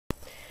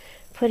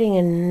putting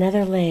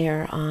another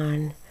layer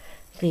on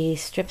the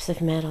strips of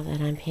metal that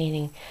I'm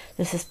painting.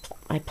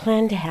 I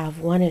plan to have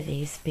one of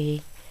these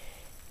be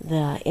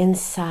the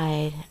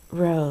inside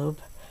robe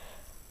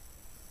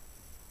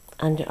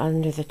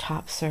under the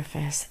top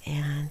surface,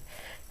 and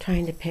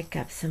trying to pick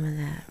up some of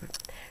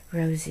that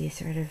rosy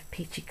sort of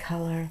peachy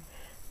color,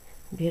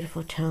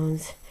 beautiful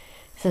tones.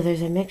 So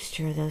there's a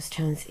mixture of those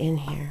tones in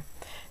here.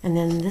 And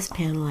then this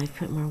panel I've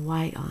put more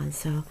white on.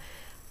 So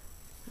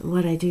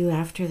what I do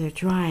after they're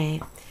dry,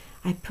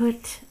 I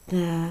put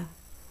the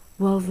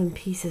woven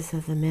pieces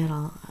of the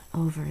metal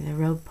over the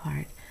robe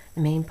part,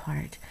 the main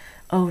part,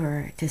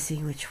 over to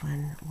see which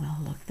one will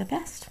look the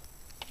best.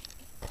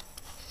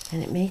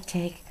 And it may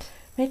take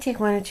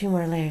one or two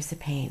more layers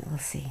of paint. We'll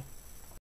see.